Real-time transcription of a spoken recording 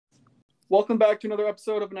Welcome back to another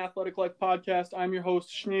episode of an Athletic Life podcast. I'm your host,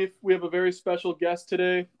 Schneef. We have a very special guest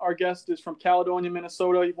today. Our guest is from Caledonia,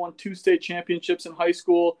 Minnesota. He won 2 state championships in high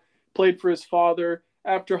school, played for his father.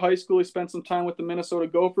 After high school, he spent some time with the Minnesota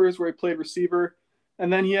Gophers, where he played receiver.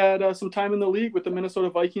 And then he had some time in the league with the Minnesota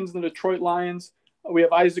Vikings and the Detroit Lions. We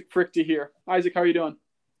have Isaac Fruechte here. Isaac, how are you doing?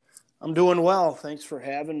 I'm doing well. Thanks for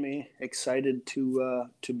having me. Excited to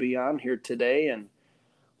be on here today and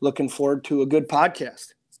looking forward to a good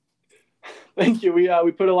podcast. Thank you. We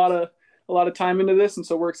put a lot of time into this, and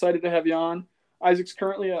so we're excited to have you on. Isaac's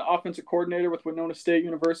currently an offensive coordinator with Winona State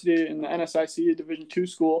University in the NSIC Division II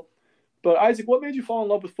school. But Isaac, what made you fall in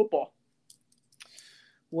love with football?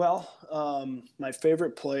 Well, my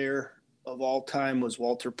favorite player of all time was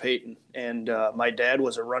Walter Payton, and my dad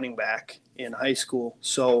was a running back in high school,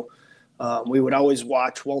 so we would always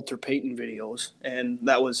watch Walter Payton videos, and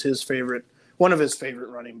that was one of his favorite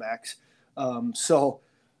running backs. So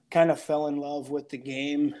kind of fell in love with the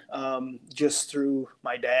game just through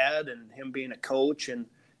my dad and him being a coach and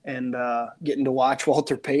getting to watch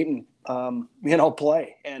Walter Payton,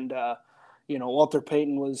 play. And, Walter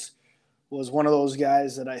Payton was one of those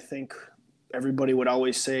guys that I think everybody would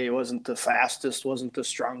always say wasn't the fastest, wasn't the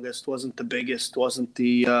strongest, wasn't the biggest, wasn't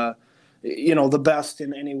the best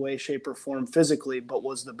in any way, shape, or form physically, but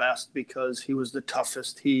was the best because he was the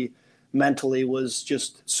toughest. He mentally was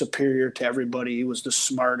just superior to everybody. He was the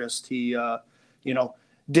smartest. He,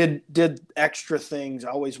 did extra things,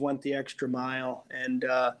 always went the extra mile. And,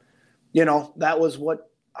 that was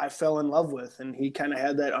what I fell in love with. And he kind of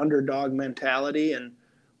had that underdog mentality and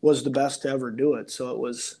was the best to ever do it. So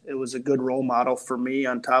it was a good role model for me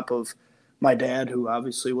on top of my dad, who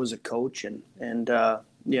obviously was a coach and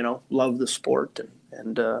loved the sport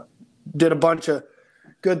and did a bunch of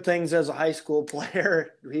good things as a high school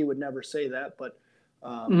player. He would never say that, but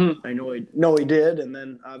I know he did, and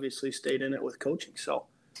then obviously stayed in it with coaching. So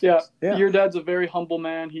yeah, your dad's a very humble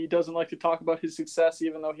man. He doesn't like to talk about his success,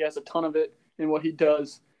 even though he has a ton of it in what he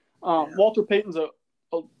does. Walter Payton's a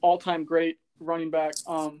all-time great running back.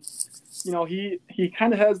 He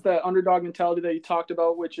kind of has that underdog mentality that you talked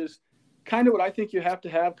about, which is kind of what I think you have to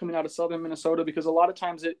have coming out of Southern Minnesota, because a lot of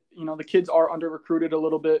times the kids are under-recruited a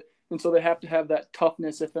little bit. And so they have to have that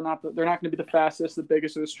toughness. If they're not going to be the fastest, the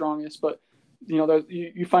biggest, or the strongest. But,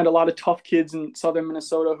 you find a lot of tough kids in Southern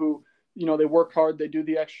Minnesota who, they work hard, they do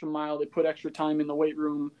the extra mile, they put extra time in the weight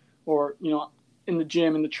room or, in the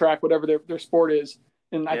gym, in the track, whatever their sport is.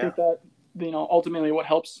 And I think that, ultimately what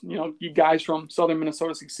helps, you guys from Southern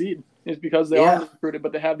Minnesota succeed is because they are recruited,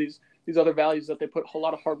 but they have these other values that they put a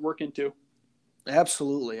lot of hard work into.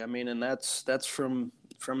 Absolutely. I mean, and that's from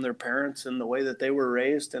their parents and the way that they were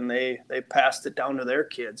raised, and they passed it down to their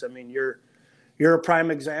kids. I mean, you're a prime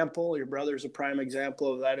example. Your brother's a prime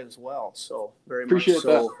example of that as well. So very much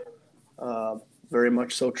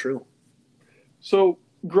so true. So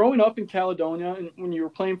growing up in Caledonia, and when you were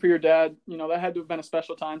playing for your dad, that had to have been a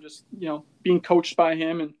special time, just, being coached by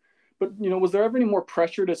him. But was there ever any more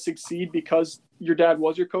pressure to succeed because your dad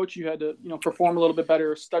was your coach? You had to, perform a little bit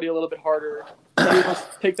better, study a little bit harder,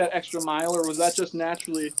 take that extra mile, or was that just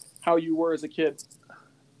naturally how you were as a kid?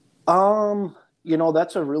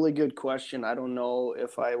 That's a really good question. I don't know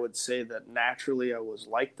if I would say that naturally I was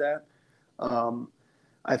like that.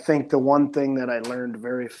 I think the one thing that I learned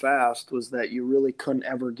very fast was that you really couldn't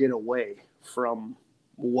ever get away from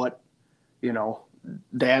what,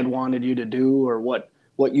 dad wanted you to do or what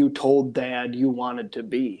you told dad you wanted to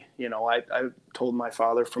be. I told my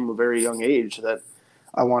father from a very young age that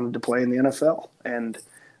I wanted to play in the NFL. And,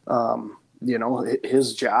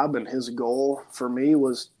 his job and his goal for me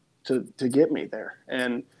was to get me there.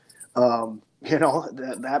 And,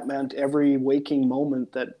 that meant every waking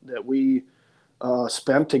moment that we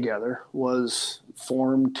spent together was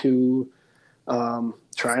formed to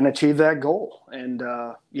try and achieve that goal. And,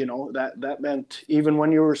 that meant even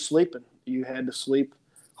when you were sleeping, you had to sleep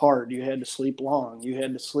hard, you had to sleep long, you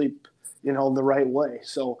had to sleep, the right way.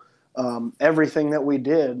 So everything that we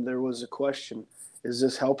did, there was a question, is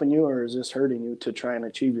this helping you or is this hurting you to try and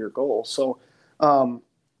achieve your goal? So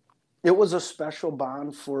it was a special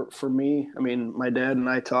bond for me. I mean, my dad and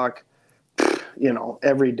I talk,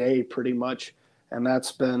 every day pretty much. And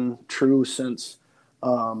that's been true since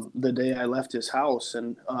the day I left his house.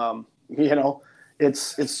 And,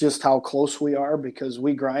 it's just how close we are because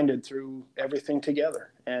we grinded through everything together.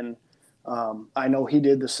 And I know he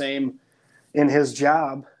did the same in his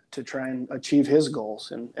job to try and achieve his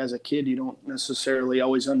goals. And as a kid, you don't necessarily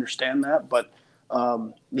always understand that, but,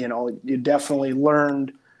 you definitely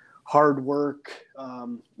learned hard work,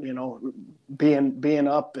 being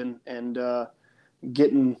up and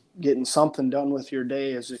getting something done with your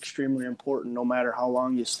day is extremely important, no matter how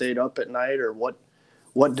long you stayed up at night or what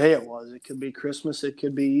day it was. It could be Christmas, it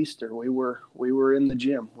could be Easter. We were in the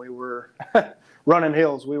gym, we were running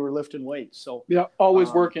hills, we were lifting weights. So yeah,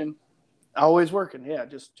 always working. Always working. Yeah,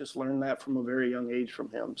 just learned that from a very young age from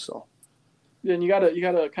him. So. Yeah, and you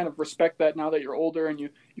gotta kind of respect that now that you're older and you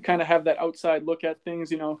kind of have that outside look at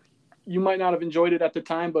things. You might not have enjoyed it at the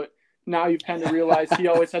time, but now you've kind of realized he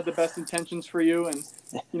always had the best intentions for you, and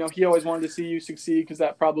he always wanted to see you succeed because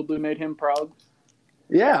that probably made him proud.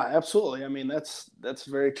 Yeah, absolutely. I mean, that's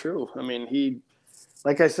very true. I mean,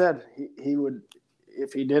 like I said, he would,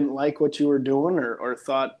 if he didn't like what you were doing or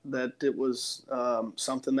thought that it was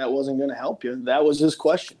something that wasn't going to help you, that was his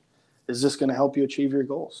question. Is this going to help you achieve your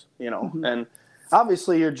goals? Mm-hmm. And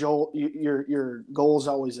obviously your goals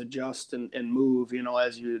always adjust and move,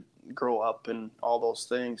 as you grow up and all those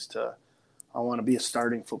things I want to be a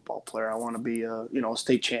starting football player. I want to be a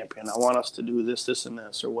state champion. I want us to do this and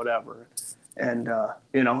this or whatever. And,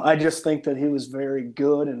 I just think that he was very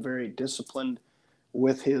good and very disciplined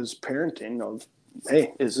with his parenting of,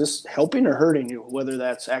 hey, is this helping or hurting you? Whether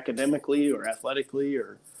that's academically or athletically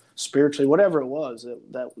or spiritually, whatever it was,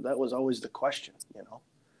 that was always the question,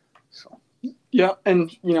 So. Yeah,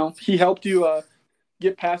 and he helped you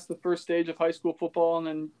get past the first stage of high school football, and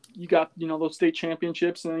then you got those state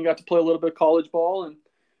championships, and then you got to play a little bit of college ball, and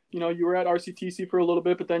you were at RCTC for a little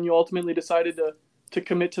bit, but then you ultimately decided to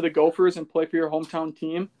commit to the Gophers and play for your hometown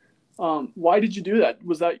team. Why did you do that?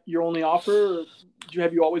 Was that your only offer, or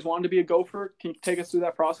have you always wanted to be a Gopher? Can you take us through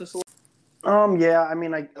that process a little? Yeah, I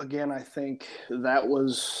mean, I think that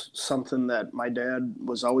was something that my dad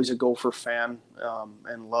was always a Gopher fan,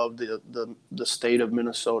 and loved the state of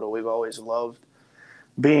Minnesota. We've always loved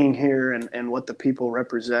being here and what the people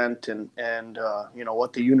represent and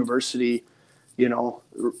what the university,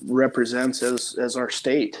 represents as our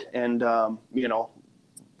state. And,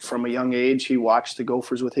 from a young age, he watched the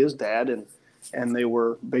Gophers with his dad and they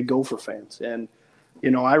were big Gopher fans. And,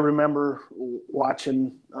 I remember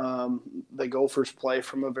watching the Gophers play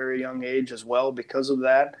from a very young age as well because of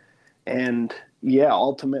that. And, yeah,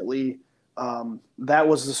 ultimately that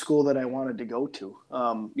was the school that I wanted to go to,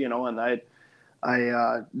 and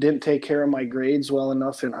I didn't take care of my grades well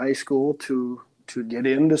enough in high school to get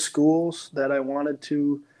into schools that I wanted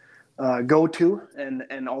to go to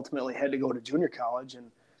and ultimately had to go to junior college. And,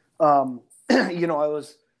 I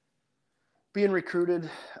was being recruited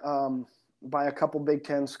by a couple Big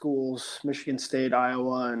Ten schools. Michigan State,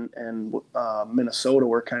 Iowa, and Minnesota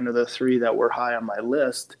were kind of the three that were high on my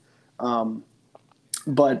list.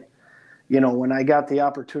 But, when I got the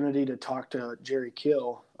opportunity to talk to Jerry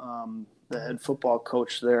Kill, the head football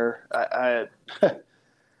coach there, I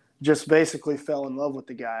just basically fell in love with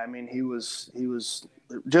the guy. I mean, he was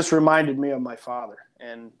just reminded me of my father,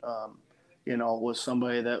 and was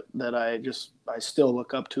somebody that I still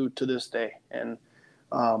look up to this day. And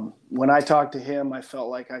when I talked to him, I felt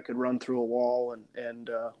like I could run through a wall and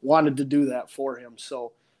wanted to do that for him.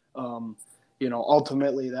 So,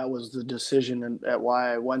 ultimately that was the decision at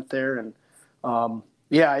why I went there. And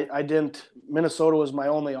I didn't. Minnesota was my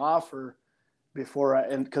only offer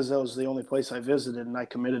because that was the only place I visited, and I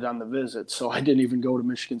committed on the visit. So I didn't even go to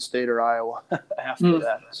Michigan State or Iowa after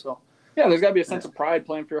that. So. Yeah, there's got to be a sense of pride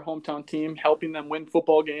playing for your hometown team, helping them win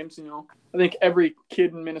football games. I think every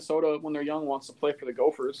kid in Minnesota when they're young wants to play for the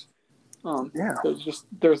Gophers.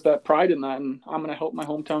 There's that pride in that, and I'm going to help my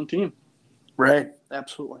hometown team. Right,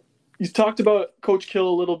 absolutely. You talked about Coach Kill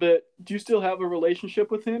a little bit. Do you still have a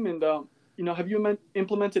relationship with him? And have you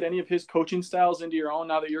implemented any of his coaching styles into your own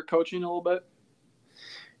now that you're coaching a little bit?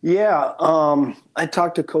 Yeah, I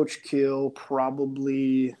talk to Coach Kill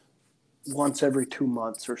probably once every 2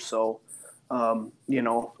 months or so.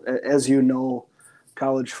 As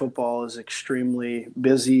college football is extremely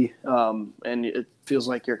busy, and it feels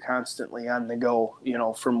like you're constantly on the go,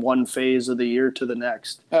 from one phase of the year to the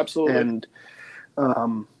next. Absolutely. And,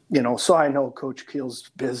 so I know Coach Keel's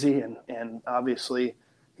busy, and obviously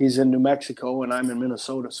he's in New Mexico and I'm in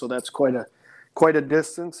Minnesota. So that's quite a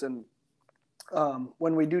distance. And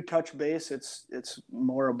when we do touch base, it's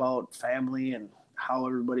more about family and how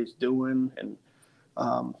everybody's doing and,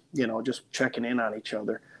 just checking in on each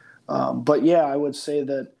other. But yeah, I would say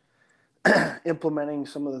that implementing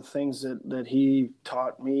some of the things that he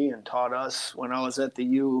taught me and taught us when I was at the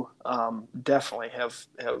U definitely have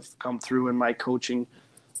come through in my coaching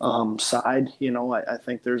side. I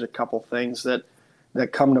think there's a couple things that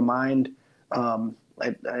come to mind.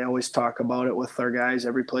 I always talk about it with our guys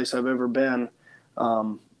every place I've ever been.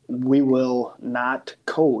 we will not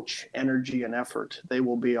coach energy and effort. They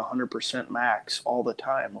will be 100% max all the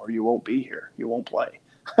time, or you won't be here. You won't play.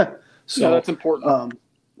 So, Yeah, that's important.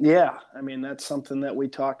 yeah, I mean, that's something that we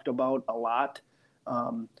talked about a lot.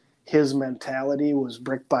 His mentality was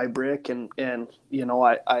brick by brick. And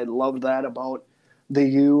I love that about the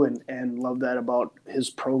U and love that about his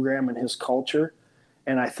program and his culture.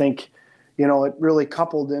 And I think, it really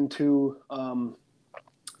coupled into,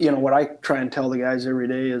 what I try and tell the guys every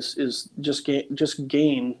day is just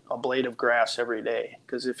gain a blade of grass every day.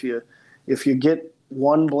 Because if you get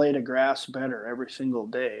one blade of grass better every single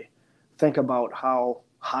day, think about how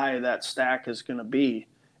high that stack is going to be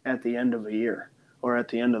at the end of a year, or at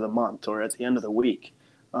the end of the month, or at the end of the week.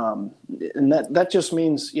 And that just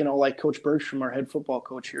means, like Coach Bergstrom, our head football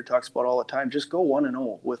coach here, talks about all the time, just go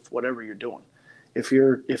 1-0 with whatever you're doing. If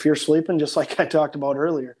you're sleeping, just like I talked about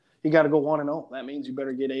earlier, you got to go 1-0. That means you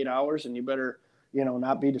better get 8 hours, and you better,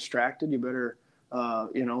 not be distracted. You better,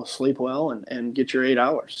 sleep well and get your 8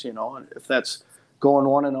 hours, and if that's going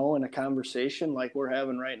 1-0 in a conversation like we're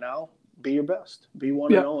having right now, be your best, be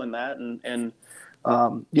 1-0 in that. And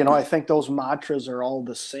I think those mantras are all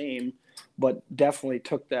the same, but definitely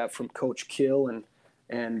took that from Coach Kill and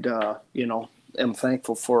am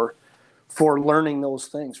thankful for learning those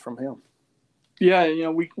things from him. Yeah,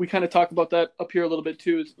 we kind of talk about that up here a little bit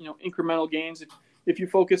too, is, incremental gains. If you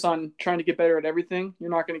focus on trying to get better at everything,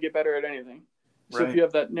 you're not going to get better at anything. So Right. If you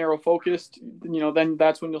have that narrow focused, then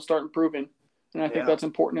that's when you'll start improving. And I think that's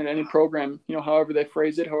important in any program, however they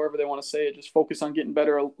phrase it, however they want to say it, just focus on getting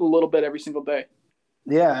better a little bit every single day.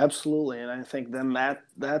 Yeah, absolutely. And I think then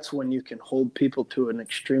that's when you can hold people to an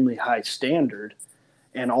extremely high standard,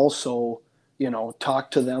 and also,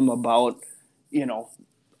 talk to them about,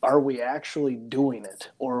 are we actually doing it,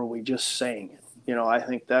 or are we just saying it? I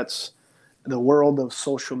think that's the world of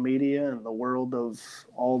social media and the world of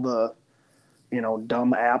all the,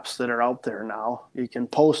 dumb apps that are out there now. You can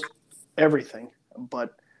post everything,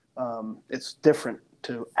 but it's different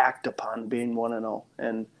to act upon being 1-0.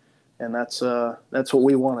 And that's what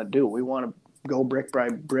we want to do. We want to go brick by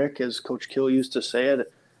brick, as Coach Kill used to say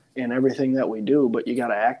it, in everything that we do, but you got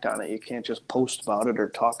to act on it. You can't just post about it or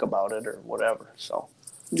talk about it or whatever. So,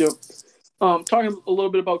 yep. Talking a little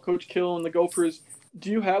bit about Coach Kill and the Gophers,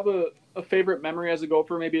 do you have a favorite memory as a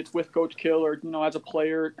Gopher? Maybe it's with Coach Kill, or as a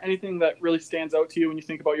player, anything that really stands out to you when you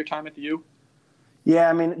think about your time at the U? Yeah,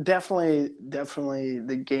 I mean, definitely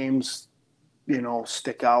the games,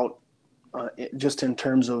 stick out, just in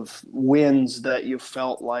terms of wins that you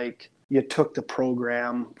felt like you took the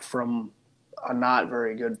program from a not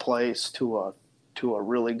very good place to a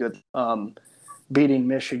really good, beating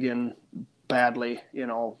Michigan badly,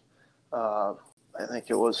 I think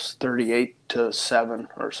it was 38-7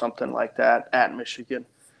 or something like that at Michigan.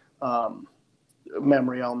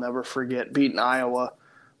 Memory I'll never forget. Beating Iowa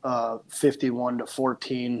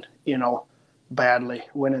 51-14, badly,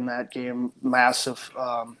 winning that game, massive.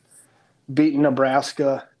 Beating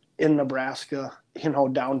Nebraska in Nebraska,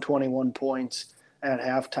 down 21 points at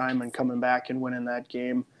halftime and coming back and winning that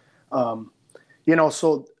game. So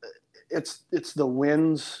it's the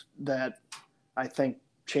wins that I think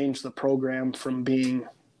changed the program from being,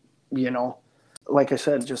 like I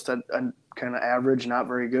said, just a kind of average, not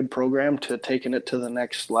very good program, to taking it to the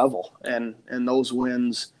next level. And those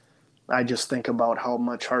wins, I just think about how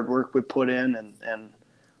much hard work we put in and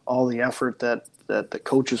all the effort that the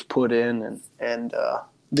coaches put in, and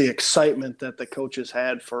the excitement that the coaches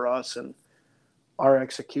had for us, and our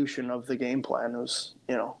execution of the game plan was,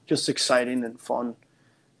 just exciting and fun.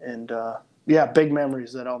 And big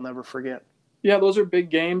memories that I'll never forget. Yeah, those are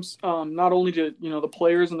big games, not only to, the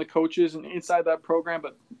players and the coaches and inside that program,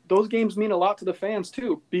 but those games mean a lot to the fans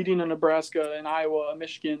too. Beating a Nebraska and Iowa,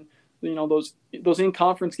 Michigan, those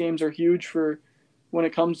in-conference games are huge for when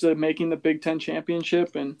it comes to making the Big Ten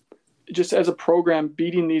championship. And just as a program,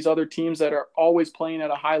 beating these other teams that are always playing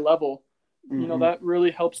at a high level, that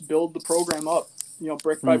really helps build the program up,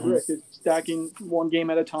 brick by brick. It's stacking one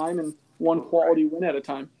game at a time and one quality win at a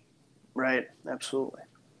time. Right, absolutely.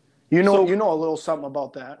 You know a little something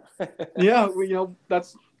about that. Yeah,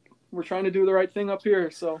 we're trying to do the right thing up here.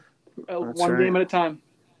 So one game at a time.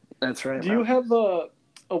 That's right. Do you have a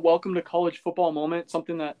welcome to college football moment?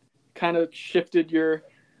 Something that kind of shifted your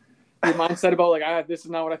mindset about like, this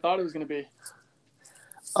is not what I thought it was going to be.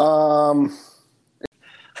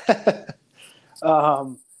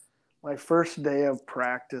 My first day of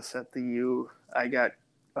practice at the U, I got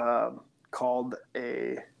called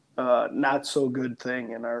a not so good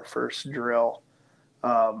thing in our first drill.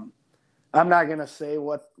 I'm not going to say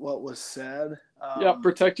what was said.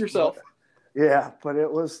 Protect yourself. But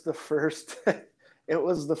it was the first it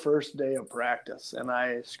was the first day of practice, and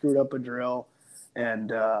I screwed up a drill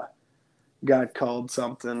and got called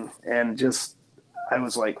something, and just I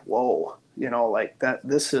was like, whoa, like that.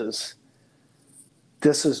 This is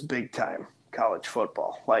big time college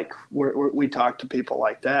football. Like we talk to people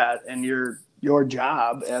like that, and your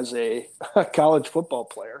job as a college football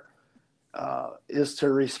player is to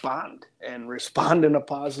respond in a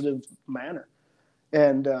positive manner.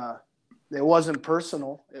 And it wasn't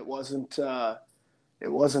personal. It wasn't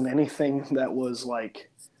anything that was like,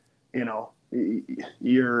 you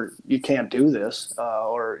can't do this,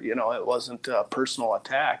 or it wasn't a personal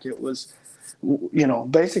attack. It was,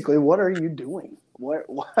 basically, what are you doing? What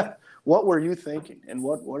were you thinking, and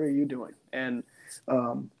what are you doing? And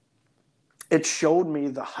it showed me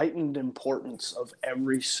the heightened importance of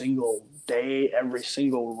every single day, every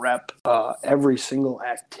single rep, every single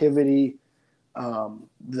activity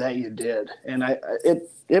that you did. And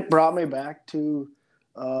it brought me back to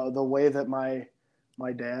the way that my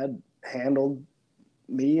dad handled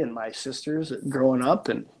me and my sisters growing up,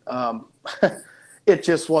 and it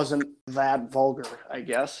just wasn't that vulgar, I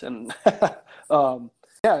guess. And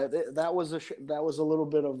yeah, that was a little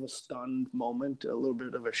bit of a stunned moment, a little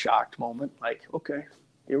bit of a shocked moment. Like, okay,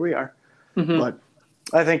 here we are. Mm-hmm. But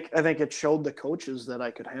I think it showed the coaches that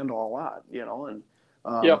I could handle a lot, and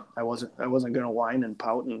I wasn't going to whine and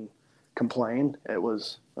pout and complain. It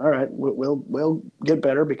was all right. We'll get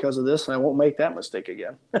better because of this, and I won't make that mistake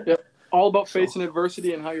again. Yep. All about facing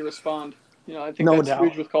adversity and how you respond. I think that's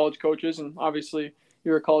huge with college coaches, and obviously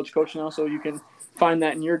you're a college coach now, so you can find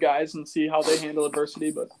that in your guys and see how they handle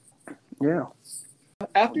adversity. But yeah,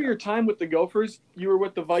 after your time with the Gophers, you were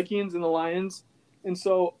with the Vikings and the Lions, and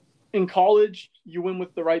so in college you win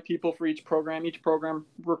with the right people for each program. Each program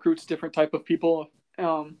recruits different type of people,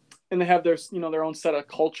 and they have their their own set of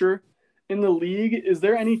culture. In the league, is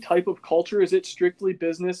there any type of culture? Is it strictly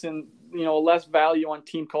business and less value on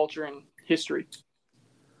team culture and history?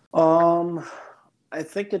 I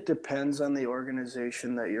think it depends on the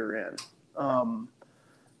organization that you're in.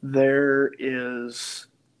 There is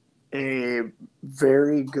a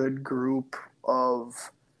very good group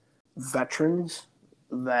of veterans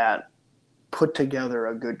that put together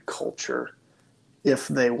a good culture if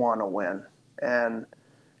they want to win, and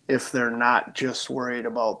if they're not just worried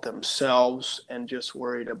about themselves and just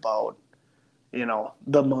worried about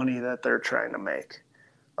the money that they're trying to make.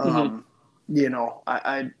 I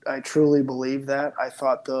truly believe that. I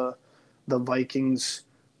thought the Vikings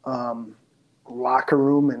locker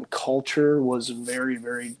room and culture was very,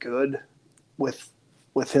 very good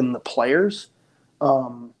within the players.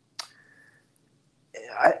 I'll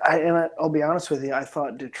be honest with you, I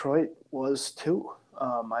thought Detroit was too.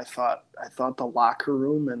 I thought the locker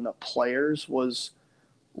room and the players was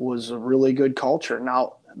a really good culture.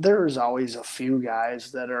 Now, there's always a few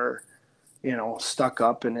guys that are, stuck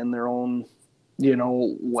up and in their own,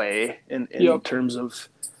 way in terms of,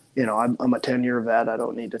 I'm a 10-year vet. I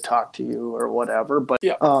don't need to talk to you or whatever. But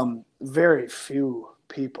very few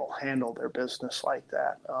people handle their business like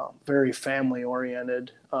that. Very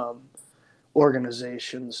family-oriented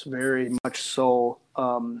organizations, very much so.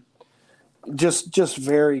 Just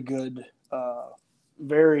very good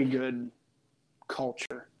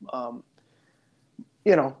culture. I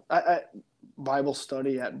Bible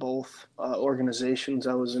study at both organizations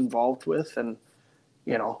I was involved with, and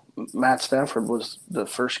Matt Stafford was the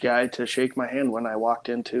first guy to shake my hand when I walked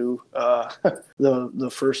into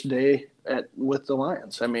the first day with the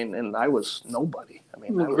Lions. I mean, and I was nobody. I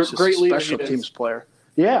mean, I was just a special teams player.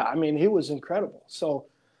 Yeah, I mean, he was incredible. So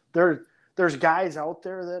there's guys out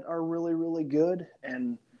there that are really, really good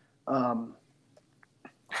and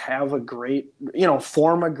have a great,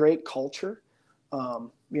 form a great culture,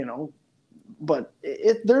 but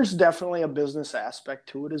there's definitely a business aspect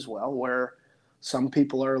to it as well, where some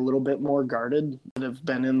people are a little bit more guarded that have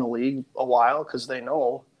been in the league a while because they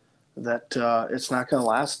know that it's not going to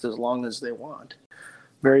last as long as they want.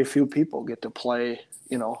 Very few people get to play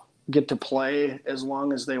as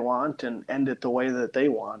long as they want and end it the way that they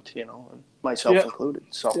want, myself included.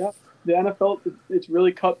 So yeah, the NFL, it's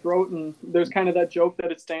really cutthroat, and there's kind of that joke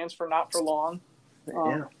that it stands for not for long.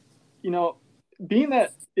 Being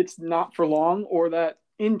that it's not for long, or that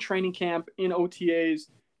in training camp, in OTAs,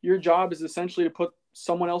 your job is essentially to put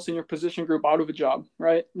someone else in your position group out of a job,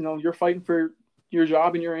 right? You're fighting for your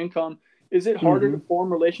job and your income. Is it harder to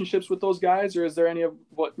form relationships with those guys, or is there any of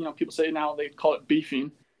what, people say now, they call it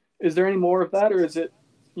beefing? Is there any more of that, or is it,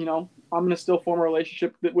 I'm going to still form a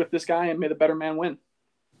relationship with this guy and may the better man win?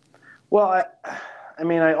 Well, I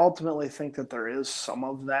ultimately think that there is some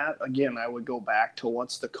of that. Again, I would go back to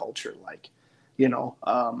what's the culture like,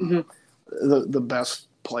 the best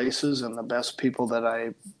places and the best people that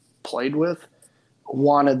I played with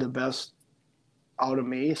wanted the best out of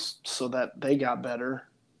me so that they got better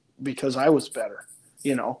because I was better.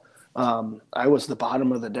 I was the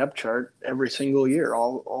bottom of the depth chart every single year,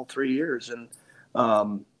 all 3 years. And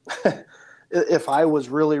if I was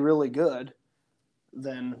really, really good,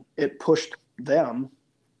 then it pushed them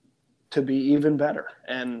to be even better.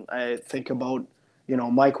 And I think about,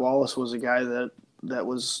 Mike Wallace was a guy that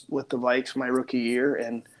was with the Vikes my rookie year,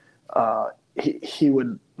 and he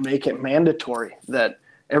would make it mandatory that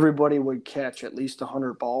everybody would catch at least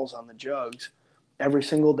 100 balls on the jugs every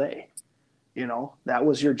single day. That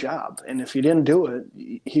was your job. And if you didn't do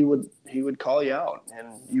it, he would call you out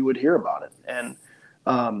and you would hear about it. And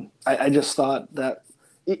I just thought that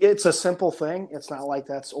it's a simple thing. It's not like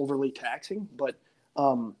that's overly taxing, but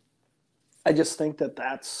I just think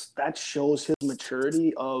that shows his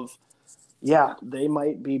maturity of, yeah, they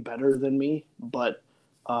might be better than me, but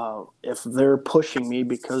if they're pushing me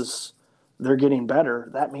because they're getting better,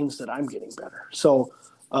 that means that I'm getting better. So,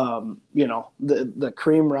 the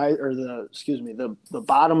cream the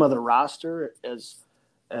bottom of the roster as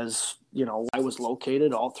I was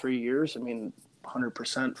located all 3 years. I mean,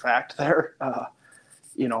 100% fact there.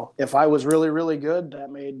 If I was really, really good, that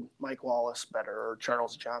made Mike Wallace better or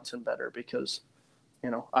Charles Johnson better because,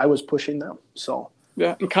 I was pushing them. So.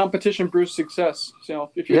 Yeah, and competition brews success.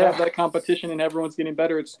 So if you have that competition and everyone's getting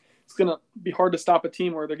better, it's going to be hard to stop a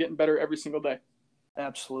team where they're getting better every single day.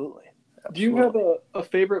 Absolutely. Do you have a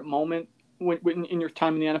favorite moment in your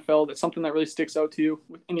time in the NFL that's something that really sticks out to you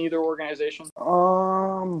in either organization?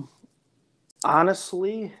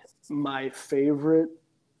 Honestly, my favorite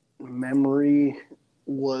memory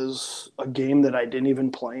was a game that I didn't even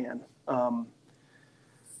play in.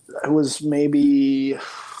 It was maybe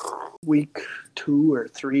week 2 or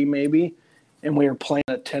 3 maybe, and we were playing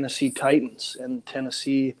the Tennessee Titans, and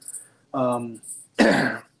Tennessee had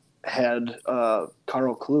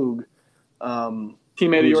Carl Klug,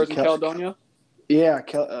 teammate of yours in Caledonia. Yeah,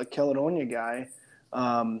 a Caledonia guy.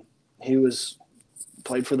 He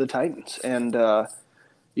played for the Titans, and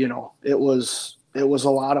it was a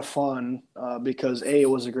lot of fun because it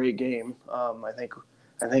was a great game. I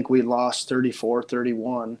think we lost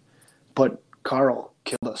 34-31, but Carl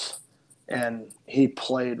killed us. And he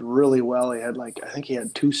played really well. I think he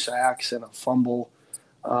had 2 sacks and a fumble,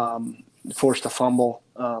 forced a fumble.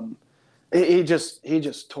 He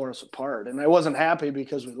just tore us apart. And I wasn't happy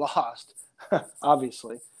because we lost,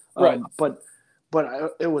 obviously. Right. But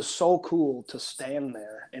it was so cool to stand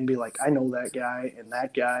there and be like, I know that guy, and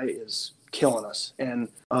that guy is killing us. And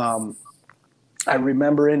I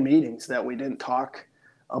remember in meetings that we didn't talk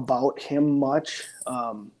about him much.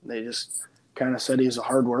 They just kind of said he's a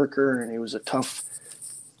hard worker and he was a tough,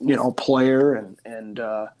 player and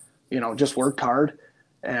just worked hard.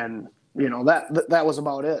 And, that was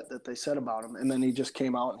about it that they said about him. And then he just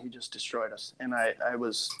came out and he just destroyed us. And I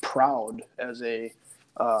was proud as a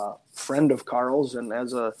friend of Carl's and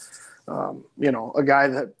as a guy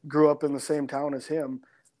that grew up in the same town as him,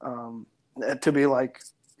 to be like,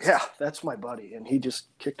 yeah, that's my buddy. And he just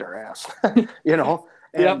kicked our ass, And,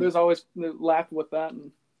 yeah, there's always laughed with that.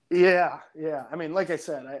 And yeah. I mean, like I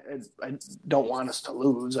said, I don't want us to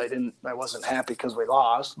lose. I wasn't happy because we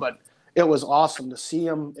lost, but it was awesome to see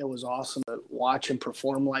him. It was awesome to watch him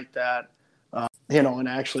perform like that. And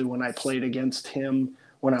actually when I played against him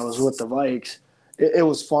when I was with the Vikes, it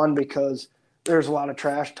was fun because there's a lot of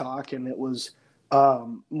trash talk, and it was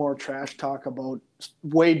more trash talk about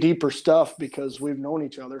way deeper stuff because we've known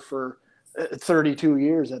each other for 32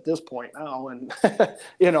 years at this point now. And,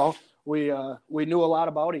 we knew a lot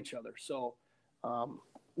about each other. So,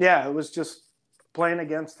 it was just playing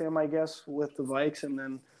against him, I guess, with the Vikes, and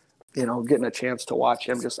then, getting a chance to watch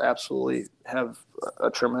him just absolutely have a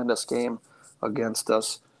tremendous game against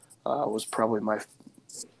us was probably my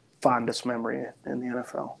fondest memory in the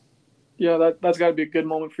NFL. Yeah, that's got to be a good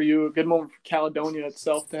moment for you, a good moment for Caledonia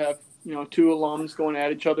itself to have, 2 alums going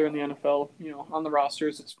at each other in the NFL, on the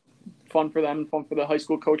rosters. It's fun for them, fun for the high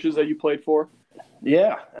school coaches that you played for.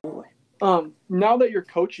 Yeah, absolutely. Now that you're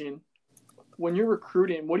coaching, when you're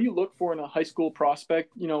recruiting, what do you look for in a high school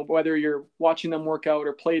prospect? Whether you're watching them work out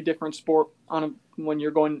or play a different sport when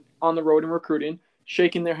you're going on the road and recruiting,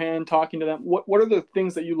 shaking their hand, talking to them. What are the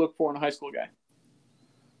things that you look for in a high school guy?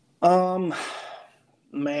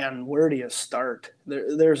 Man, where do you start?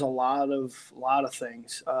 There's a lot of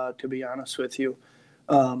things, to be honest with you.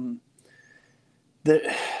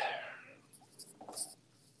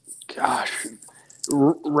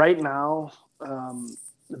 Right now,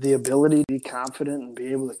 the ability to be confident and be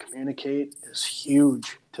able to communicate is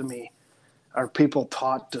huge to me. Are people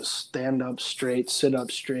taught to stand up straight, sit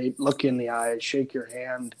up straight, look in the eyes, shake your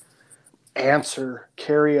hand, answer,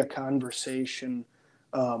 carry a conversation?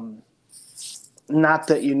 Not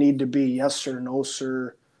that you need to be yes sir, no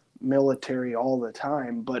sir, military all the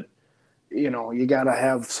time, but you got to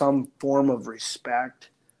have some form of respect.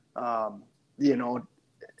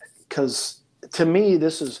 Because to me,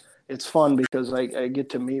 it's fun because I get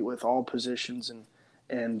to meet with all positions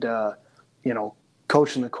and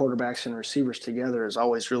coaching the quarterbacks and receivers together is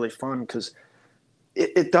always really fun because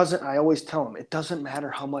it doesn't. I always tell them it doesn't matter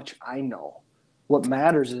how much I know. What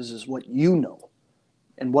matters is what you know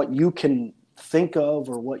and what you can think of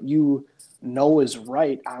or what you know is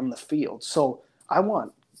right on the field. So I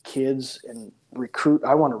want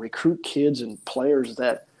I want to recruit kids and players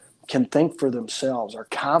that can think for themselves, are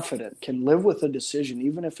confident, can live with a decision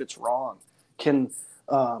even if it's wrong, can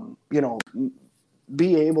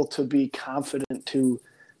be able to be confident to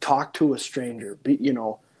talk to a stranger,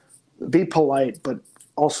 be polite but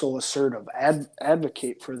also assertive,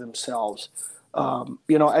 advocate for themselves.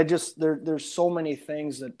 There's so many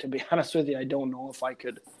things that, to be honest with you, I don't know if I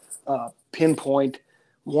could pinpoint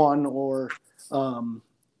one or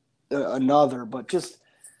another, but just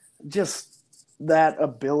that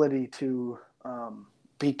ability to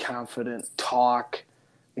be confident, talk,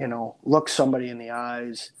 look somebody in the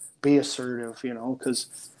eyes, be assertive,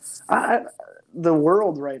 because the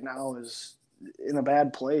world right now is in a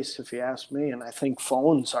bad place, if you ask me, and I think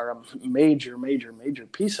phones are a major, major, major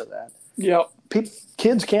piece of that. Yeah,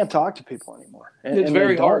 kids can't talk to people anymore. It's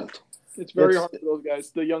very hard. It's very hard for those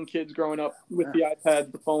guys, the young kids growing up with the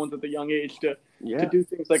iPads, the phones at the young age to do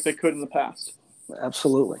things like they could in the past.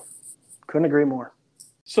 Absolutely. Couldn't agree more.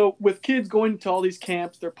 So with kids going to all these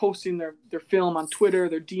camps, they're posting their film on Twitter,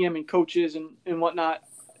 they're DMing coaches and whatnot.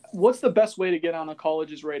 What's the best way to get on a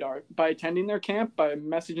college's radar? By attending their camp, by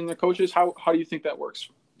messaging their coaches? How do you think that works?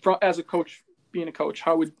 As a coach, being a coach,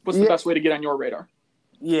 what's the best way to get on your radar?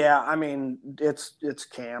 Yeah, I mean, it's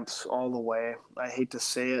camps all the way. I hate to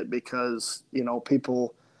say it because,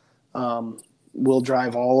 people will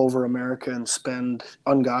drive all over America and spend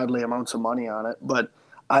ungodly amounts of money on it. But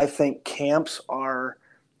I think camps are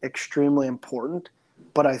extremely important.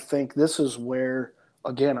 But I think this is where,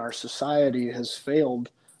 again, our society has failed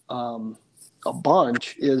a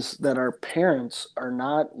bunch, is that our parents are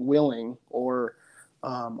not willing or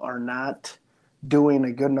are not doing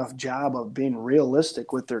a good enough job of being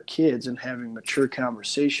realistic with their kids and having mature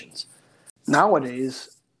conversations.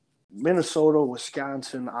 Nowadays, Minnesota,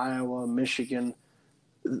 Wisconsin, Iowa, Michigan,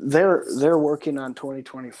 they're working on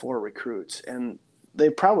 2024 recruits, and they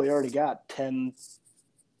probably already got 10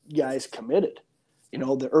 guys committed.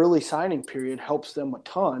 The early signing period helps them a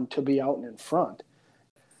ton to be out and in front.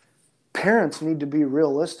 Parents need to be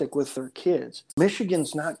realistic with their kids.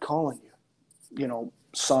 Michigan's not calling you,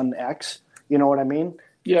 son X. You know what I mean?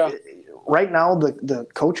 Yeah. Right now, the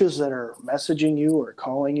coaches that are messaging you or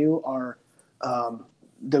calling you are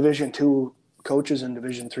Division II coaches and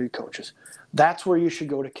Division III coaches. That's where you should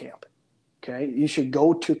go to camp. Okay, you should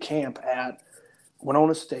go to camp at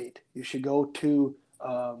Winona State. You should go to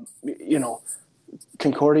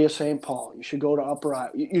Concordia St. Paul. You should go to Upper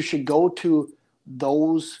Iowa. You should go to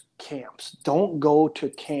those camps. Don't go to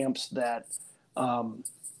camps that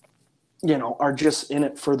are just in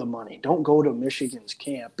it for the money. Don't go to Michigan's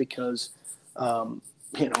camp because,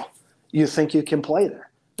 you think you can play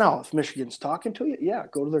there. Now, if Michigan's talking to you, yeah,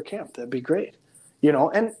 go to their camp. That'd be great.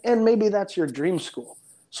 And maybe that's your dream school.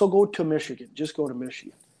 So go to Michigan. Just go to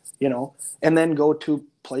Michigan, and then go to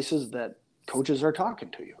places that coaches are talking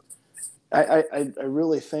to you. I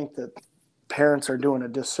really think that parents are doing a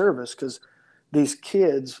disservice because these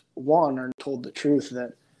kids, one, are told the truth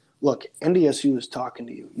that, look, NDSU is talking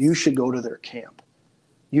to you. You should go to their camp.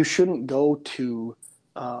 You shouldn't go to,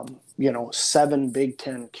 7 Big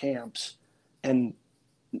Ten camps and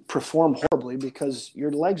perform horribly because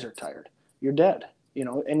your legs are tired. You're dead,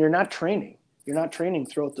 and you're not training. You're not training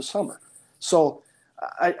throughout the summer. So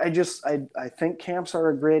I think camps are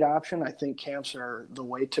a great option. I think camps are the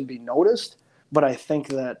way to be noticed. But I think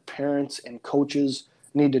that parents and coaches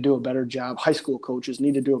need to do a better job. High school coaches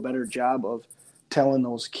need to do a better job of telling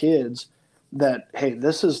those kids that, hey,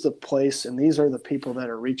 this is the place and these are the people that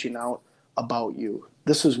are reaching out about you.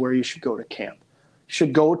 This is where you should go to camp. You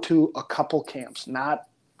should go to a couple camps, not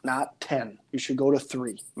 10. You should go to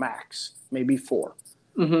 3 max, maybe 4.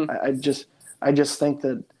 Mm-hmm. I just think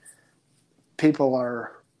that people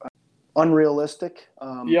are unrealistic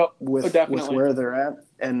with where they're at,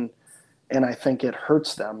 and I think it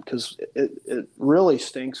hurts them because it really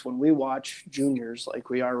stinks when we watch juniors like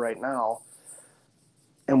we are right now.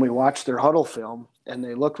 and we watch their huddle film, and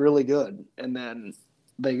they look really good. And then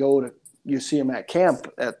you see them at camp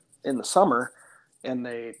in the summer, and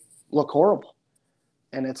they look horrible.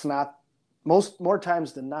 And it's not, more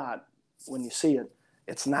times than not, when you see it,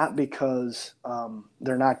 it's not because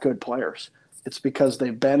they're not good players. It's because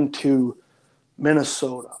they've been to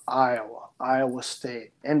Minnesota, Iowa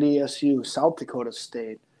State, NDSU, South Dakota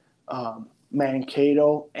State,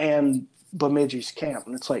 Mankato, and Bemidji's camp.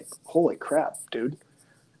 And it's like, holy crap, dude.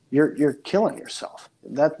 You're killing yourself.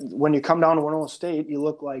 That when you come down to Winona State, you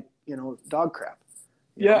look like, dog crap.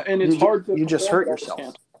 And it's hard to you just hurt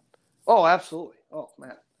yourself. Oh, absolutely. Oh,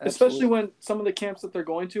 man. Absolutely. Especially when some of the camps that they're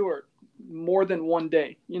going to are more than one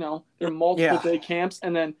day. They're multiple day camps,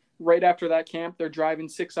 and then right after that camp, they're driving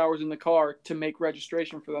 6 hours in the car to make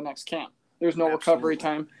registration for the next camp. There's no recovery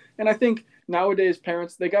time. And I think nowadays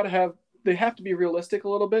parents, they have to be realistic a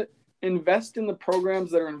little bit. Invest in the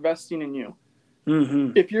programs that are investing in you.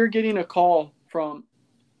 Mm-hmm. If you're getting a call from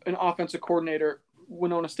an offensive coordinator,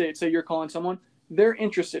 Winona State, say you're calling someone, they're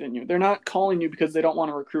interested in you. They're not calling you because they don't want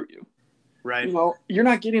to recruit you. Right. You're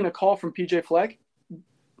not getting a call from PJ Fleck,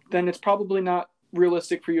 then it's probably not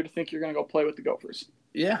realistic for you to think you're going to go play with the Gophers.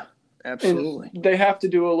 Yeah, absolutely. And they have to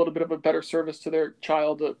do a little bit of a better service to their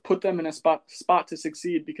child to put them in a spot to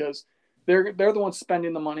succeed, because they're the ones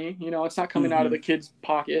spending the money. It's not coming out of the kid's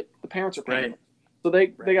pocket. The parents are paying. Right. So they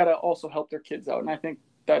got to also help their kids out. And I think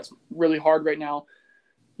that's really hard right now.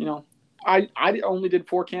 I only did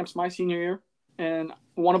 4 camps my senior year, and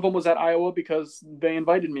one of them was at Iowa because they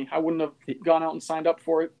invited me. I wouldn't have gone out and signed up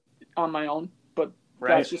for it on my own, but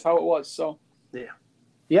that's just how it was. So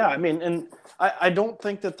yeah. I mean, and I don't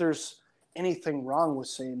think that there's anything wrong with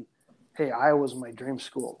saying, hey, Iowa's my dream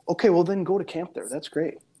school. Okay, well then go to camp there. That's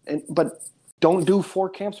great. But don't do 4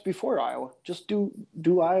 camps before Iowa. Just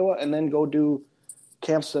do Iowa and then go do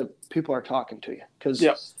camps that people are talking to you.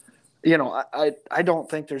 Because, I don't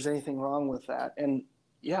think there's anything wrong with that. And,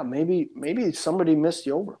 yeah, maybe somebody missed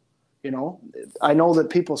you over. I know that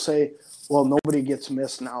people say, well, nobody gets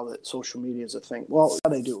missed now that social media is a thing. Well, yeah,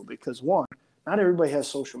 they do, because 1, not everybody has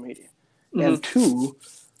social media. Mm-hmm. And 2,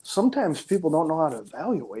 sometimes people don't know how to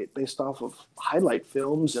evaluate based off of highlight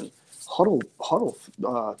films and huddle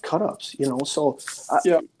cut-ups, So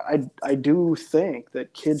I do think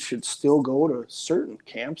that kids should still go to certain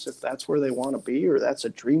camps if that's where they want to be or that's a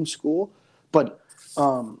dream school. But,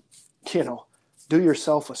 do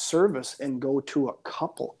yourself a service and go to a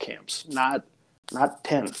couple camps, not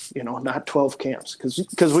 10, not 12 camps.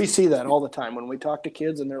 Because we see that all the time when we talk to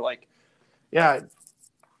kids and they're like, yeah, I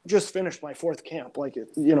just finished my 4th camp. Like,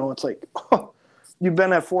 it's like, oh, you've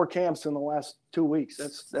been at 4 camps in the last 2 weeks.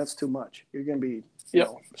 That's too much. You're going to be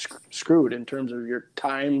screwed in terms of your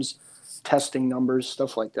times, testing numbers,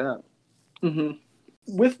 stuff like that. Mm-hmm.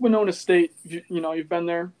 With Winona State, you've been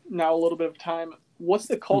there now a little bit of time. What's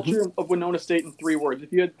the culture of Winona State in 3 words?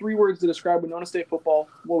 If you had 3 words to describe Winona State football,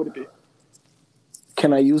 what would it be?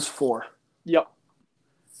 Can I use 4? Yep.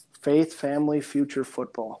 Faith, family, future,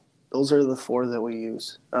 football. Those are the 4 that we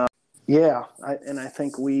use. I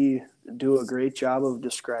think we do a great job of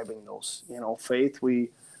describing those. Faith, we're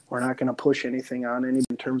not going to push anything on any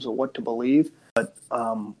in terms of what to believe. But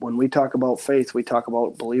when we talk about faith, we talk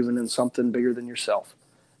about believing in something bigger than yourself.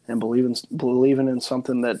 And believing in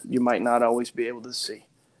something that you might not always be able to see,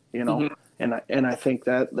 And I think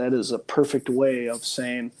that is a perfect way of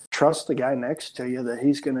saying, trust the guy next to you that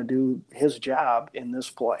he's going to do his job in this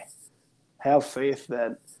play. Have faith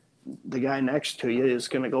that the guy next to you is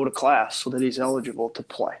going to go to class so that he's eligible to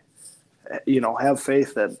play. Have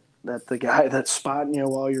faith that the guy that's spotting you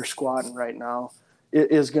while you're squatting right now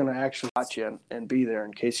is going to actually spot you and be there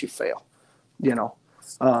in case you fail,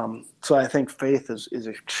 So I think faith is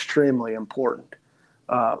extremely important.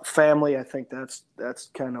 Family, I think that's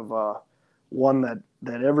kind of one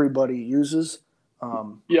that everybody uses.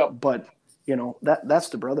 But that's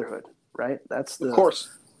the brotherhood, right? Of course.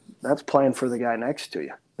 That's playing for the guy next to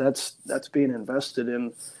you. That's being invested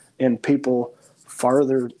in people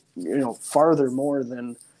farther more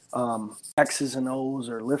than X's and O's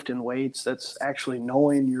or lifting weights. That's actually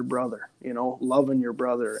knowing your brother, loving your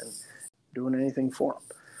brother and doing anything for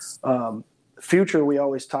him. Future, we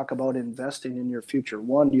always talk about investing in your future.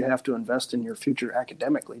 1, you have to invest in your future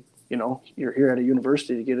academically. You're here at a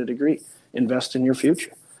university to get a degree. Invest in your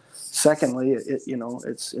future. Secondly,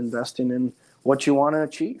 it's investing in what you want to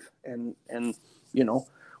achieve. And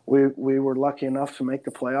we were lucky enough to make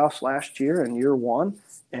the playoffs last year in year 1,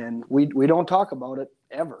 and we don't talk about it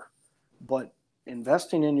ever. But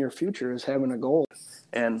investing in your future is having a goal.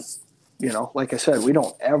 And like I said, we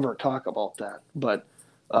don't ever talk about that, but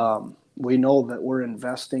we know that we're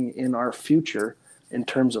investing in our future in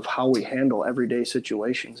terms of how we handle everyday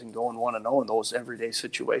situations and going 1-0 in those everyday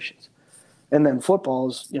situations. And then football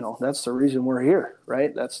is, that's the reason we're here,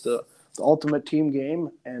 right? That's the ultimate team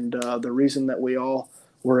game, and the reason that we all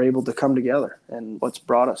were able to come together and what's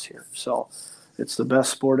brought us here. So it's the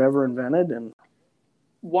best sport ever invented. And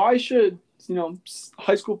why should,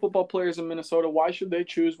 high school football players in Minnesota, why should they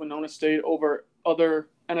choose Winona State over other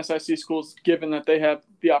NSIC schools, given that they have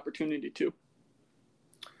the opportunity to?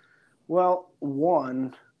 Well,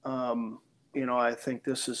 one, I think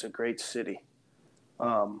this is a great city.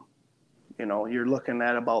 You're looking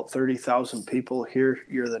at about 30,000 people here.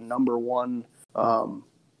 You're the number one,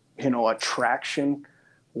 attraction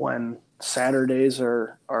when Saturdays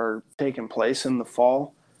are taking place in the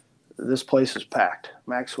fall. This place is packed.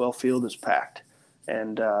 Maxwell Field is packed.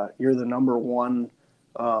 And you're the number one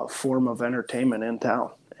form of entertainment in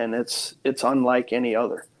town. And it's unlike any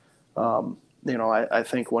other. I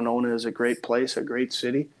think Winona is a great place, a great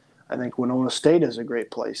city. I think Winona State is a great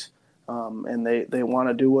place. And they want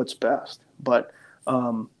to do what's best. But,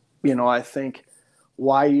 I think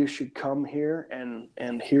why you should come here,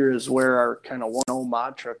 and here is where our kind of 1-0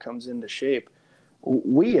 mantra comes into shape.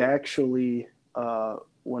 We actually,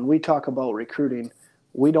 when we talk about recruiting,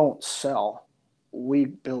 we don't sell, we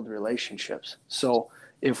build relationships. So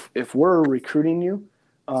if we're recruiting you,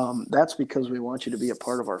 that's because we want you to be a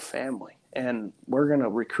part of our family. And we're going to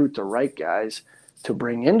recruit the right guys to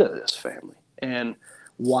bring into this family. And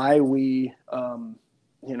why we,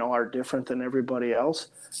 are different than everybody else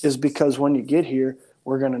is because when you get here,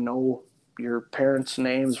 we're going to know your parents'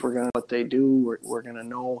 names. We're going to know what they do. We're going to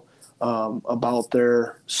know about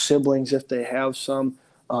their siblings if they have some.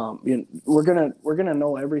 We're gonna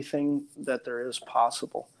know everything that there is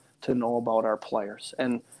possible to know about our players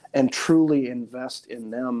and truly invest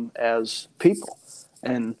in them as people.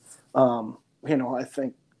 And I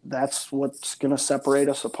think that's what's going to separate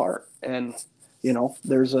us apart. And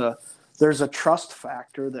there's a trust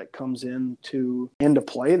factor that comes into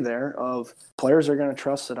play there of players are going to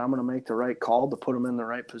trust that I'm going to make the right call to put them in the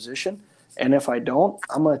right position. And if I don't,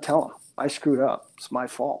 I'm going to tell them I screwed up. It's my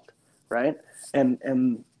fault. Right.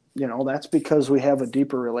 And that's because we have a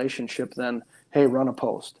deeper relationship than, hey, run a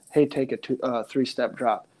post. Hey, take a 3-step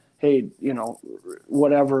drop. Hey,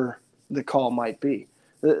 whatever the call might be.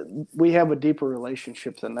 We have a deeper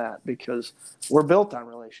relationship than that because we're built on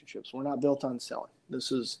relationships. We're not built on selling.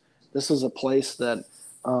 This is a place that,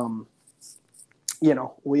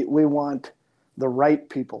 we want the right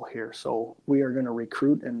people here. So we are going to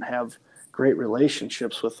recruit and have great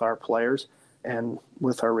relationships with our players and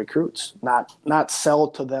with our recruits, not sell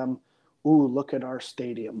to them. Ooh, look at our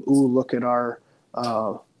stadium. Ooh, look at our,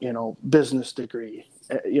 business degree,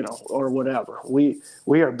 or whatever. We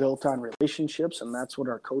are built on relationships, and that's what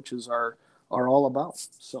our coaches are all about.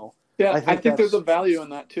 So yeah, I think there's a value in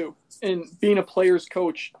that too. And being a player's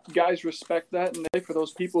coach, guys respect that, and for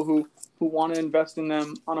those people who want to invest in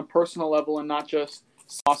them on a personal level and not just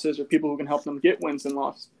losses or people who can help them get wins and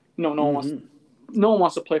losses. No one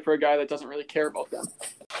wants to play for a guy that doesn't really care about them.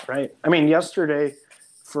 Right. I mean, yesterday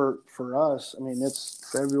for us,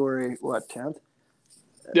 it's February 10th.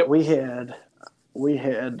 Yep. We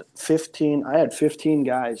had 15. I had 15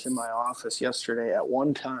 guys in my office yesterday at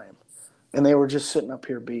one time, and they were just sitting up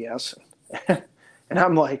here BSing. And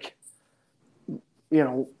I'm like,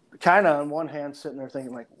 kind of on one hand sitting there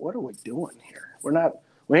thinking like, what are we doing here?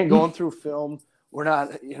 We ain't going through film. We're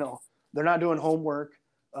not, they're not doing homework.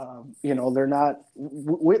 They're not.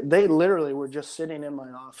 They literally were just sitting in my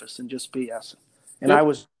office and just BSing, and yep. I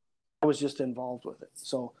was just involved with it.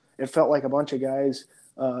 So it felt like a bunch of guys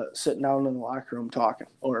sitting down in the locker room talking,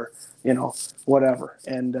 or whatever.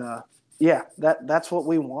 And that's what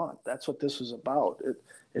we want. That's what this is about.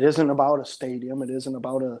 It isn't about a stadium. It isn't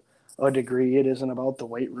about a degree. It isn't about the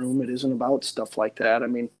weight room. It isn't about stuff like that. I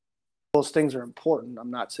mean, those things are important. I'm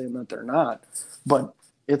not saying that they're not, but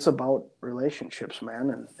it's about relationships,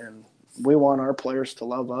 man, and we want our players to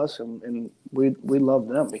love us, and we love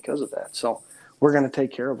them because of that. So we're going to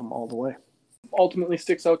take care of them all the way. Ultimately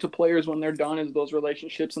sticks out to players when they're done is those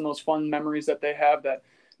relationships and those fun memories that they have that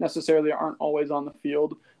necessarily aren't always on the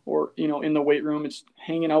field or, in the weight room. It's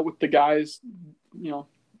hanging out with the guys,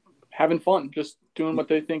 having fun, just doing what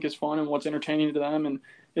they think is fun and what's entertaining to them. And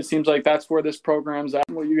it seems like that's where this program's at,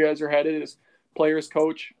 where you guys are headed is players,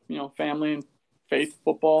 coach, family, and faith,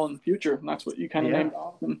 football, and future. And that's what you kind of named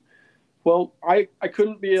off. And, well, I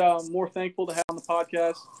couldn't be more thankful to have on the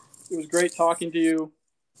podcast. It was great talking to you.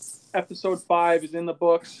 Episode 5 is in the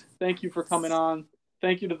books. Thank you for coming on.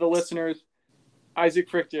 Thank you to the listeners. Isaac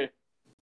Fruechte.